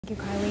Thank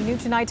you, Kylie. New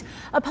tonight,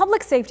 a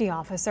public safety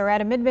officer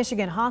at a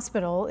mid-Michigan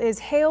hospital is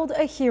hailed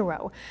a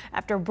hero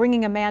after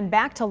bringing a man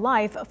back to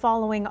life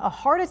following a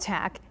heart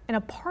attack in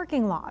a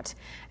parking lot.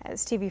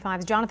 As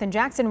TV5's Jonathan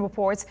Jackson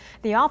reports,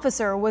 the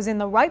officer was in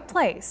the right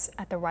place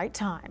at the right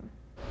time.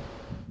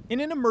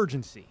 In an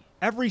emergency,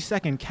 every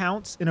second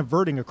counts in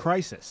averting a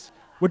crisis,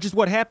 which is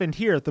what happened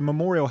here at the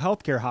Memorial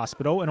Healthcare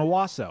Hospital in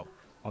Owosso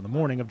on the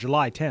morning of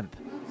July 10th.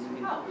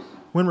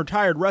 When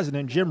retired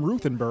resident Jim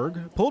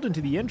Ruthenberg pulled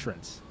into the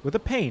entrance with a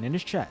pain in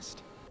his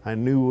chest. I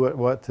knew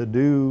what to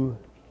do,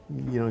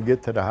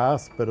 get to the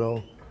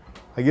hospital.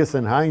 I guess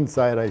in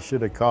hindsight I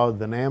should have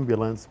called an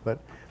ambulance, but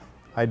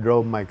I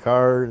drove my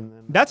car.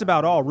 That's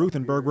about all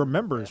Ruthenberg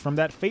remembers from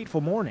that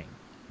fateful morning.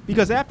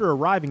 Because after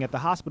arriving at the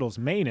hospital's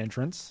main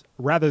entrance,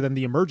 rather than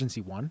the emergency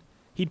one,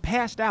 he'd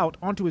passed out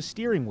onto his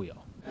steering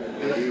wheel.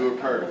 You were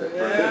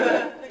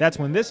perfect. That's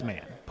when this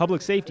man,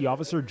 public safety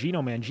officer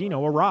Gino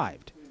Mangino,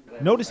 arrived,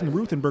 noticing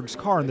Ruthenberg's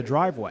car in the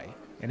driveway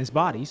and his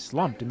body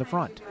slumped in the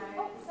front.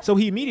 So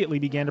he immediately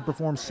began to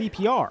perform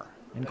CPR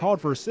and called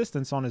for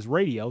assistance on his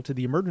radio to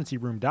the emergency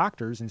room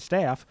doctors and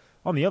staff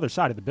on the other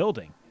side of the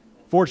building.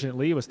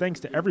 Fortunately, it was thanks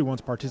to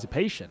everyone's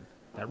participation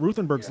that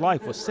Ruthenberg's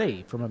life was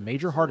saved from a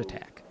major heart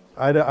attack.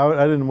 I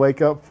didn't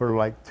wake up for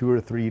like 2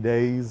 or 3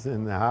 days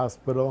in the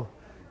hospital,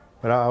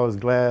 but I was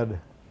glad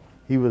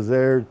he was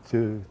there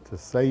to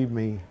save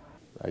me.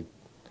 I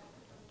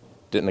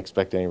didn't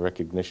expect any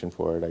recognition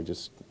for it. I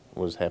just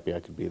was happy I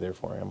could be there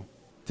for him.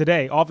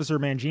 Today, Officer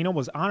Mangino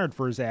was honored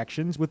for his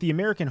actions with the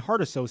American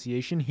Heart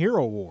Association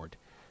Hero Award.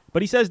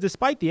 But he says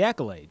despite the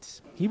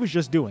accolades, he was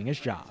just doing his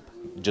job.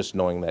 Just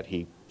knowing that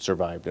he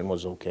survived and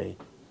was okay.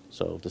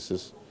 So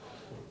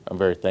I'm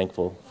very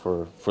thankful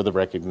for the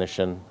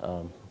recognition.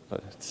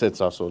 But it's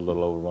also a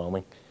little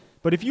overwhelming.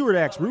 But if you were to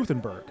ask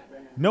Ruthenberg,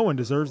 no one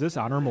deserves this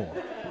honor more.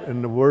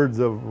 In the words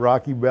of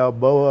Rocky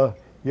Balboa,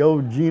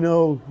 "Yo,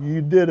 Gino,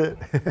 you did it."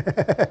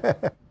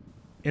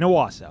 In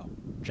Owosso,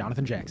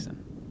 Jonathan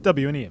Jackson,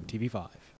 WNEM TV5.